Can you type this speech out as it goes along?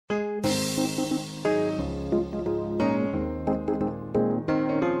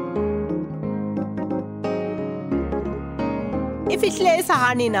e fihlile e sa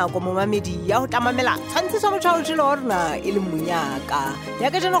hane nako momamedi ya ho tamamela tshwantshiso motjhaotjhe le rona e le Monyaka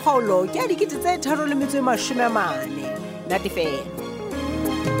ya ka jeno kgaolo ke a 340 natefela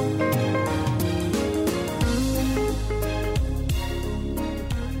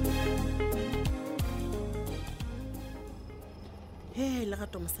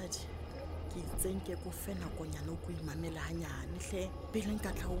Lerato mosadi ke itseng ke go fena konyana go imamela hanyane hle pele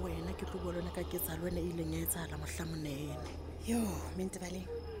nka tla wena ke tlo bolona ka ketsa le wena ile nya etsala mohlamonene yo mentebale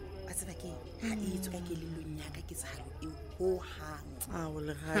a tseba ke ha e tswa ke le Monyaka ke tsalo e ho hang o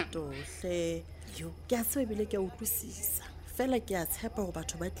lerato hle yo ke a tseba bile ke a utlwisisa fela ke a tshepa go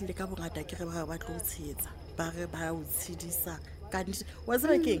batho ba tlile ka bongata ke re ba tlo tshetsa ba re ba o tshedisa ka wa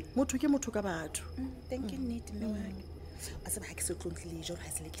tseba ke motho ka batho thank you need me a tseba ha ke se tlontlile jo ha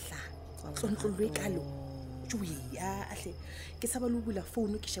se le ke hla tlontlolwe kalo juya ahle ke saba lo bula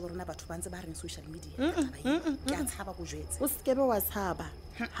phone ke sheba rona batho ba ntse ba reng social media ke a tshaba go jwetsa o skebe wa tshaba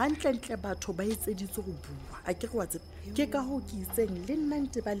hantle batho ba etseditse go bua a ke re wa tseba ke ka ho ke itseng le nna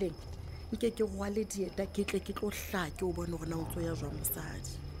Ntebaleng nke ke go le dieta ke tle ke tlo hlake o bone rona o tso ya jwa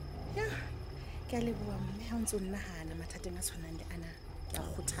mosadi ya ke a leboa mme ha o ntse o nahana mathateng a tshwanang le ana ke a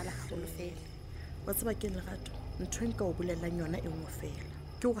khothala haholo fela wa tseba ke lerato ntho nka o bolelang yona e nngwe fela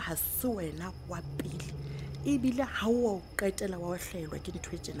ke gore ha se wena wa pele e bile ha o qetela wa hlelwa ke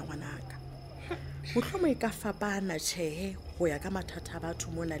ntho e tsena ngwanaka mohlomong e ka fapana tjhe go ya ka mathata a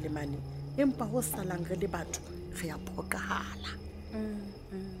batho mona le mane empa ho salang re le batho re ya phokala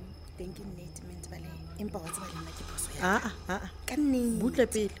thank you Nate bale empa wa tseba lena ke phoso ya ka nne butle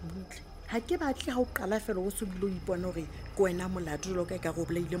pele butle ha ke batle ha o qala fela o se bile o ipona hore ko wena moladulo ka go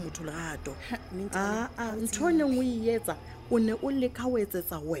boleile motho lerato ntho ne ngwe etsa o ne o leka ho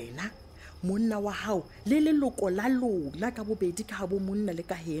etsetsa wena monna wa hao le leloko la lona ka bobedi ka bo monna le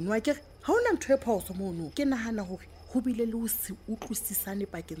ka heno a ke ha ona ntho e phoso mono ke nahana hore ho bile le o se utlwisisane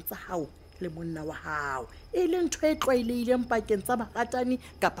pakeng tsa hao le monna wa hao e le ntho e tlwaelehileng pakeng tsa baratani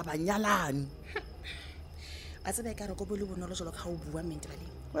kapa banyalani a tseba ka re go bole bonolo jalo ka ho bua Mentebale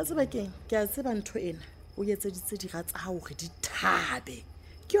wa tseba ke a tseba ntho ena o etseditse dira tsa hao re di thabe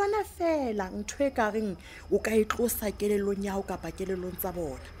ke yona fela ntho e ka reng o ka itlosa kelelong ya hao kapa kelelong tsa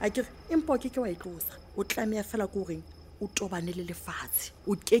bona a ke empa ke wa itlosa o tlameya fela go reng o tobane le lefatshe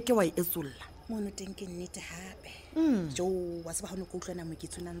o keke wa etsolla mono teng ke nnete hape jo wa tseba ha no go utlwana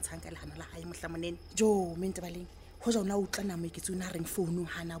moketsuna ntshang ka lehana la hae mohlamonene jo Mentebale ho ja ona utlwana moketsuna reng phone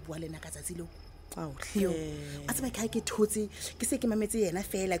hana bua lena ka tsatsi lo a tseba ke thotse ke se ke mametse yena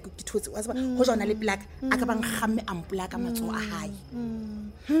fela ke thotse wa tseba ho jona le black a ka bang kgamme ampula ka matso a hae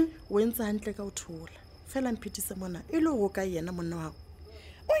o entse hantle ka o thola fela mphitise mona e le go ka yena monna wa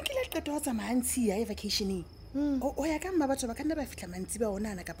o nkile qeto wa tsamaya ntsi ya vacationing o ya ka mma batho ba ka nna ba fitla mantsi ba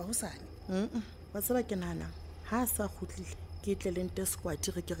ona na kapa hosane wa tseba ke nana ha sa khutlile ke tle le nte squad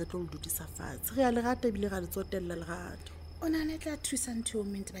re ke re tlo dudisa fatshe re ya le rata bile ga le tsotella le rata ona ne tla thusa ntho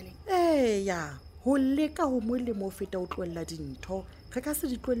Mentebale ya ho leka ho mo le mo feta o tloella dintho re ka se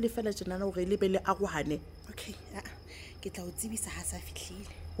di tloelle fela tjenana hore le bele a gohane okay ke tla o tsebisa ha sa fihlile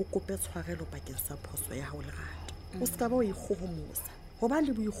o kope tshwarelo pakeng sa phoso ya hao le rata o ska ba o ikgohomosa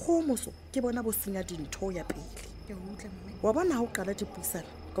hobane boikgohomoso ke bona bo senya dintho ya pele ke utla mme wa bona ha o qala dipuisana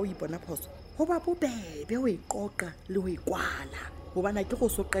ka o ipona phoso ho ba bobebe o iqoqa le ho ikwala hobana ke go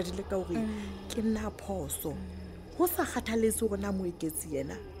so qadile ka hore ke nna phoso ho sa kgathaletse hore na moeketsi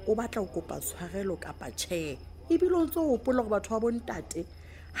yena o batla ho kopa tshwarelo kapa tjhe e bile o ntse o hopola gore batho ba bontate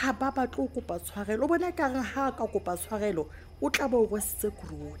ha ba batla ho kopa tshwarelo o bona ka reng ha ka kopa tshwarelo o tla bo go se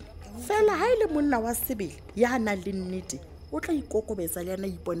kurone fela ha ile monna wa sebele ya na le nnete o tla ikokobetsa le yana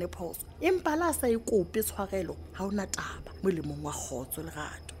ipone phoso empa la sa ikope tshwarelo ha ona taba molemong wa khotso le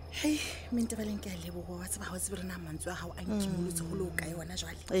rato hey Mentebale ke a leboga wa tseba ha o tsebe rena mantswe a hao a nkimolotse go lo ka yona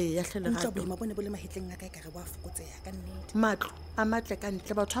jwale ya hlele rato rato ma bone bole mahetleng a ka ka re ba fokotseya ka nnete matlo a matle ka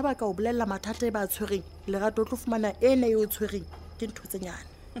ntle batho ba ka o bolella mathata e ba tshwereng le rato tlo fumana ene e o tshwereng ke ntho tse nyane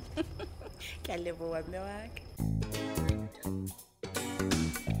ke a leboga mme wa ka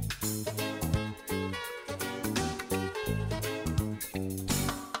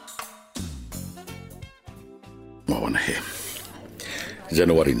bona he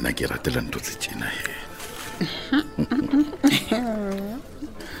January nna ke ratela ntho tse tsena he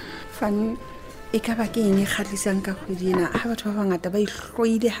fane e ka ba ke eng khatlisang ka kgwedina ha batho ba bangata ba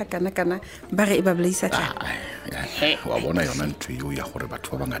ihloile ha kana ba re e ba blaisa tla wa bona yona ntho eo ya gore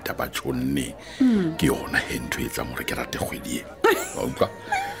batho ba bangata ba tshonne ke yona he ntho e tsa more ke rate kgwedi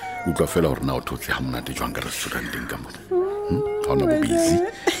utlwa fela hore na o thotse ha monate jwang ka restauranteng ka mona ha ona bo busy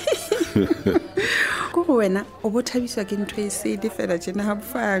go wena o bothabiswa ke ntho e se di fela tsena ha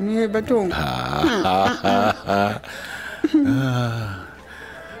bofane bathong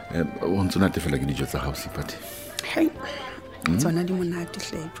o ntse natefela ke dijo tsa gago Seipati Hey. Tsona di monate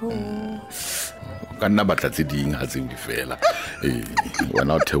hle. ka nna batla tse ding ha tse di fela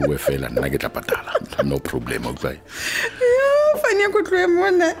wena o theowe fela nna ke tla patala no problem o tsai Fani go tloe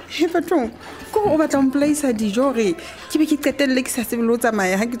mona he bathong ko o batla mplaisa dijo re ke be ke qetelle ke sa sebelo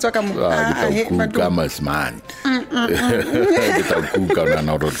tsamaya ha ke tswa ka mo ka masman ke tla kuka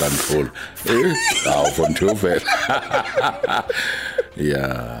na ro control a o fonto fela ya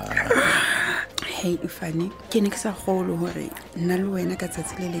Hey Fani ke ne ke sa golo hore nna le wena ka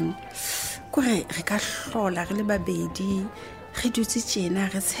tsatsi le leng ko re ka hlola re le babedi re dutse tjena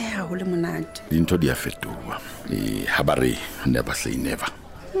re tsheha ho le monate dintho di a fetoha ha ba re never say never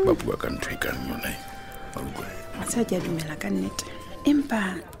ba bua ka ntho e kang yona wa tsa ke a dumela ka nnete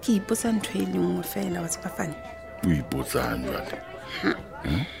empa ke ipotsa ntho e lengwe fela wa tseba Fani o ipotsang jwale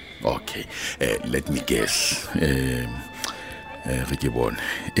okay let me guess re ke bone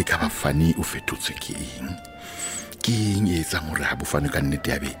e ka ba Fani o fetotswe ke eng e etsang hore ha bofane ka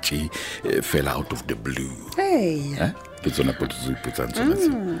nnete ya betse fela out of the blue hey ke tsona potso tse ipotsang tsona tse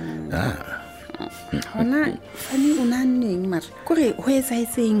hona Fani o nanneng mara kore ho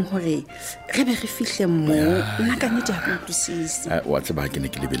etsaetseng hore re be re fihle mo nna ka nnete ha ke utlwisisi wa tseba ke ne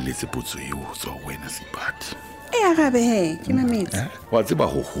ke lebelletse potso eo tswa wena Seipati arabe he ke mametse wa tseba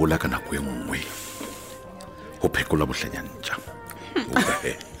ho hola ka nako e nngwe ho phekola bohlanyantja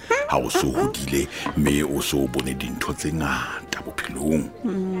ha o so hodile me o so bone dintho tse ngata bophelong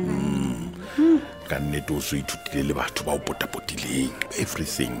ka nnete o so ithutile le batho ba o potapotileng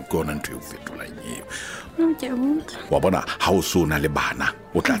everything kona ntho e o fetolang eo wa bona ha o so na le bana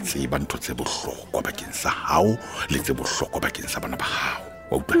o tla tseba ntho tse bohlokwa bakeng sa hao le tse bohlokwa bakeng sa bana ba hao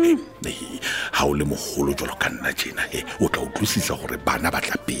wa utlwa ha o le mogolo jalo ka nna tjena o tla utlwisisa hore bana ba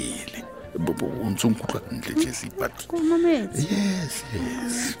tla pele o ntse o nkutlwa ntle tje Seipati yes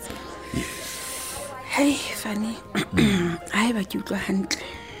hey Fani ai ba ke utlwa hantle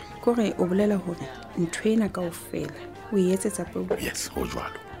kore o bolela hore ntho ena kaofela o etsetsa peo yes ho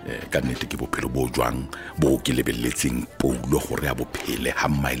jwalo ka nnete ke bophelo bo jwang bo ke lebelletseng poulo gore ya bophele ha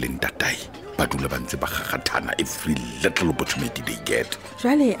mmaileng tatai ba dula ba ntse ba gagathana every little opportunity they get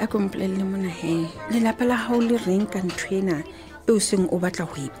jwale a komplelle mona he lelapa la hao le reng ka ntho ena e o seng o batla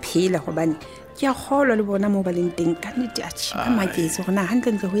go iphela gobane ke a kgolwa le bona mo ba leng teng ka nnete a tšhipa maketse gona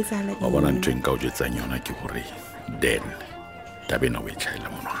hantle ho etsahala wa bona ntho e nka o jetsang yona ke gore then tabena o e tšhaela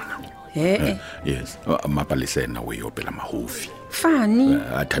monwana yes mapa le sena o e opela mahofi Fani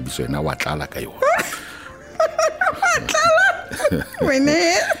a thabiso ena wa tlala ka yona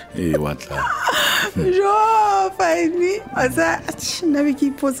wene wa tlala jo Fani asa na be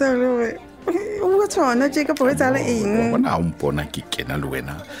ke ipotsa re o tsona tje ka poetsa la eng bona o mpona ke kena le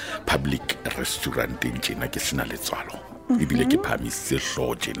wena public restaurant tjena ke sina letswalo ebile ke phamisitse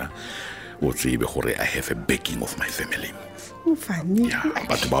hlo tjena o tsebe gore I have a backing of my family Fani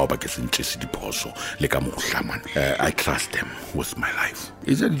batho bao ba ke sentse se diphoso le ka mohlamana I trust them with my life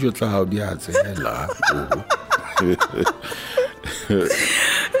is it dijo tsa hao di a tsela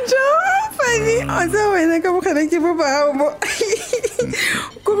Fani o tsa wena ka bogana ke bo bao mo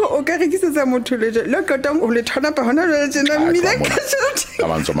go o ka rekisetsa motho le le kota o le thona pa hona le tsena mmile ka tšhelete ka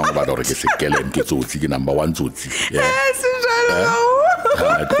bantso mang ba dore ke sekele ke tsotsi ke number 1 tsotsi se jalo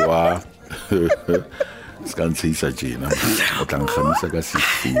kwa skan tsisa jena o tlang khamisa ka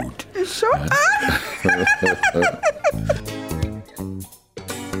seafood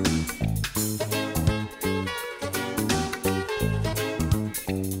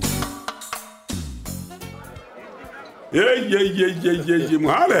ye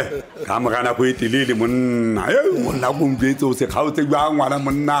mohale ka mogana go etelele monna monna go mpetse o se kgaotse jwa ngwana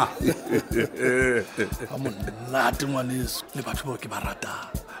monna a monate ngwaneso le batho bao ke ba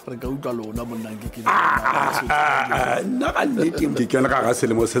ratang re ka utlwa lona monnang ke nna ka nnete ke kena ka ga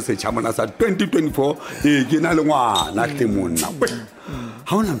selemo se setšha mona sa 2024 ke na le ngwana tle monna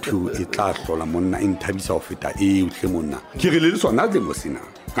ga ona ntho e tla tlola monna e nthabisa go feta eo tle monna ke re le sona tle mo sena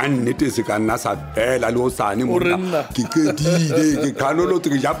ka nnete se ka nna sa bela le o sane monna ke kedile ke khanolotse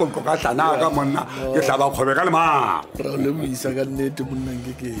ke japo ka tlana ka monna ke hlaba kgobe ka le ma ra le buisa ka nnete monnang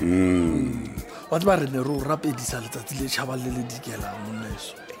ke wa tsaba re ne ro rapedisa letsatsi le tšhaba le le dikela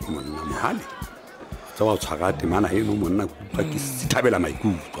monneso monna mohale tsa wa tshwara temana eno monna ka ke sithabela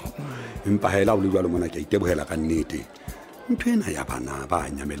maikutlo empa hela o le jwalo mona ke itebogela ka nnete ntho ena ya bana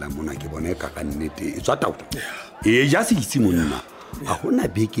ba nyamela mona ke bone ka nnete e tswa tauta ja se itse monna ga gona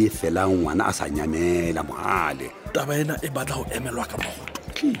beke fela ngwana a sa nyamela mohale taba ena e batla go emelwa ka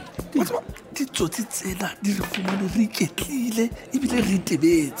magoto ditsotsi tsena di re fumane re iketlile ebile re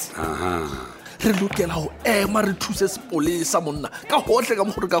itebetse re lokela go ema re thuse sepolesa monna ka gotlhe ka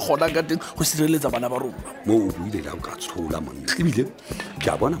mo gore ka kgonang ka teng go sireletsa bana ba rona mo o buile la o ka tshola monna ebile ke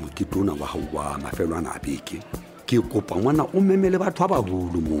a bona moketona wa hao wa mafelo a beke ke kopa ngwana o memele batho ba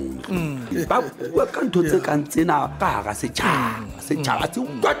bagolo mona ba bua ka ntho tse kang tsena ka ga setšhaba se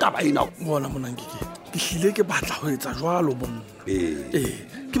utlwa taba ena bona monangeke ke hlile ke batla go etsa jwalo monna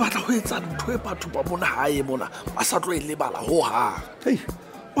ke batla go etsa ntho e batho ba bona hae mona ba sa tlo e lebala go hang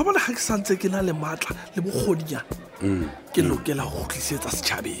wa bona ga ke santse ke na le matla le bokgodinyana ke lokela go tlisetsa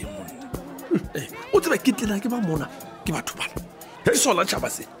setšhabeng monna o tseba ke tlena ke ba mona ke batho bana ke sola tšhaba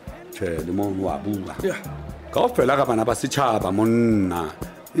se le mono wa bua ka fela ga bana ba setšhaba monna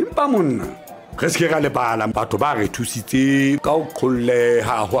empa monna ge se ke ga lebala batho ba re thusitse ka o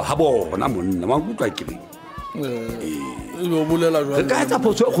kgollega ga bona monna wa kutlwa ke reng re ka etsa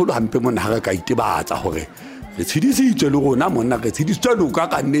phoso e kgolo hampe monna ga re ka itebatsa gore re tshedisitswe le rona monna re tshedisitswe loka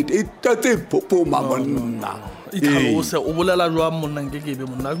ka nnete e tatse popoma monna itlhalose o bolela jwang monna nkekebe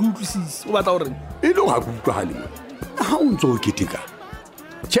monna ke utlwisise o batla goreng e le ga ke utlwagale monna ga o ntse o keteka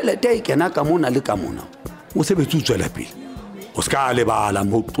tšhelete e kena ka mona le ka mona o sebetse o tswela pele o ska lebala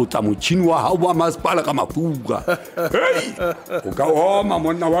mo tlotla motšhini wa hao wa masepala ka mafura o ka oma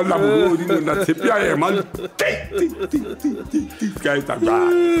monna wa labolodi monna tshepe ya ema ka etsa jang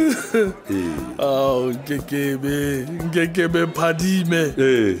nkekebe phadime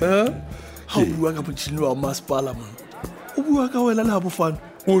ga o bua ka motšhini wa masepala mona o bua ka wela le ga bofano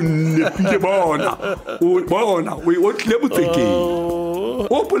o nnepile bona o tlile botsekeng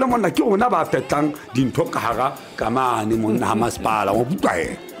o pola monna ke ona ba fetang dintho ka hara kamane monna ha masepala o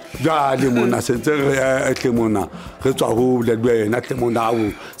butwae jale monna sentse re tle monna re tswa ho le wena tle monna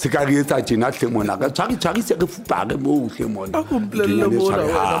o se ka re etsa tjena tle monna ka tshwari se re fupare mo tle monna a komplelle bona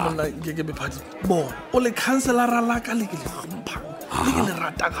wena monna ke bephadi bona o le counselor la ka le ke le hlompha le ke le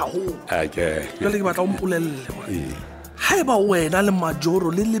rata ga ho le ke batla o mpolelle haeba wena le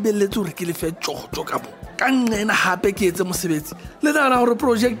majoro le lebeletse gore ke le fe tjotjo ka bo ka nqena hape ke etse mosebetsi le nagana gore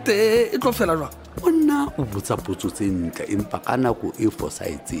projecte e tlo fela jwang ona o botsa potso tse ntle empa ka nako e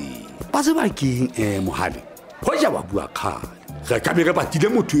fosaetseng ba se ba keng mohale go ja ba bua kgale re ka be re batile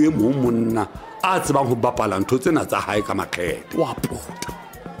motho e mong monna a tsebang go bapala ntho tsena tsa hae ka makgethe wa pota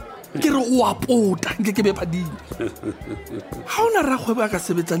ke re o a pota nke ke be phadile ga o na ragwebo a ka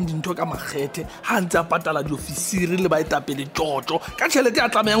sebetsang dintho ka makgethe ga ntse a patala diofisiri le baetapele tjotjo ka tšhelete a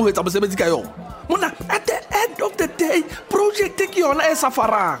tlameang go etsa mosebetsi ka yona mona at the end of the day projecte ke yona e sa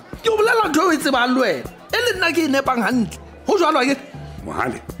farang ke o bolela ntho eo e tsebang le wena e le nna ke e nepang gantle go jalo a ke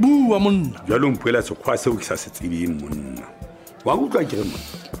mohale bua monna jalo mpuela sekgwa seo ke sa se tsebeng monna wa utlwa ke re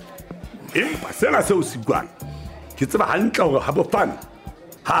monna empa sena seo se buang ke tseba gantle gore ga bofane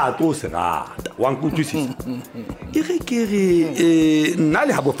ha to se rata wa nkutlwisisa e re ke re nna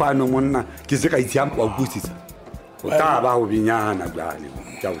le ha bofano monna ke se ka itsiyang wa nkutlwisisa o tla ba ho binyana jale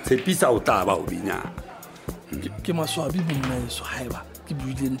ja o tshepisa o tla ba ho binyana ke maswabi monna eso haeba ke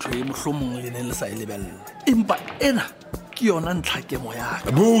buile ntho e mohlomong le ne le sa e lebella empa ena ke yona ntlhakemo ya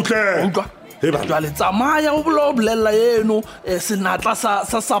ka butle utlwa jale tsamaya o bolella eno senatla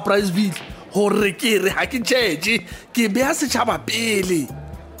sa surpriseville gore ke re ha ke tšhetše ke beya setšhaba pele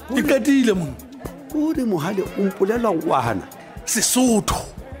ke katile monna o re mohale o mpolela ngwana sesotho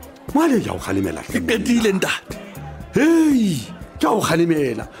mohale ya o kgalemela ke katile ntate hei ke a o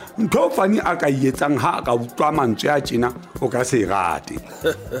kgalemela ntho fani a ka etsang ha a ka utlwa mantswe a tjena o ka se rate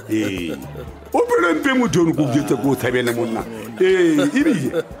o pelempe motho o go bjetse go tshabele monna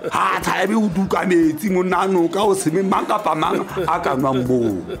ebile ha tshabe o duka metsi monna no ka o seme mang kapa mang a ka nwang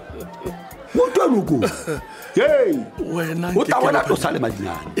moo motho loko wena o ta wena to sale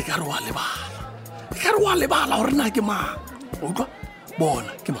madinyana e ka re wa lebala gore na ke mang utlwa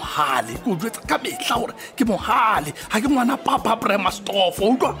bona ke mohale ke utlwetsa ka mehla gore ke mohale ga ke ngwana papa prema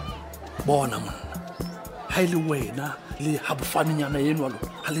stofo utlwa bona monna ga e le wena le ga bofanenyana eno alo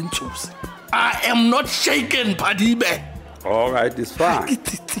ga le ntshose I am not shaken phadibe all right it's fine ke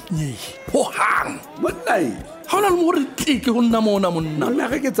tsitsinyehe ho hang monna ha ona le mo re tleke go nna mona monna nna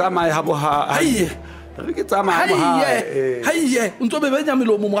ge ke tsamaye ha bo ha re ke tsamaya mo haye o ntso bebenya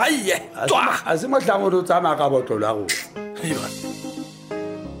melomo mo haye tswa a se mohlango o tsamaya ka botlolo ya go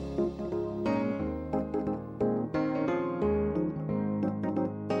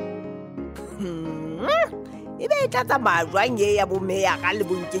e be e tla tsamaya jwang e ya bomeyaga le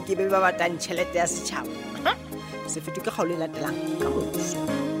bonkekebe ba batang tšhelete ya setšhaba se fete ke kgaolo e latelang ka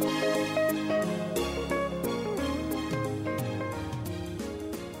moso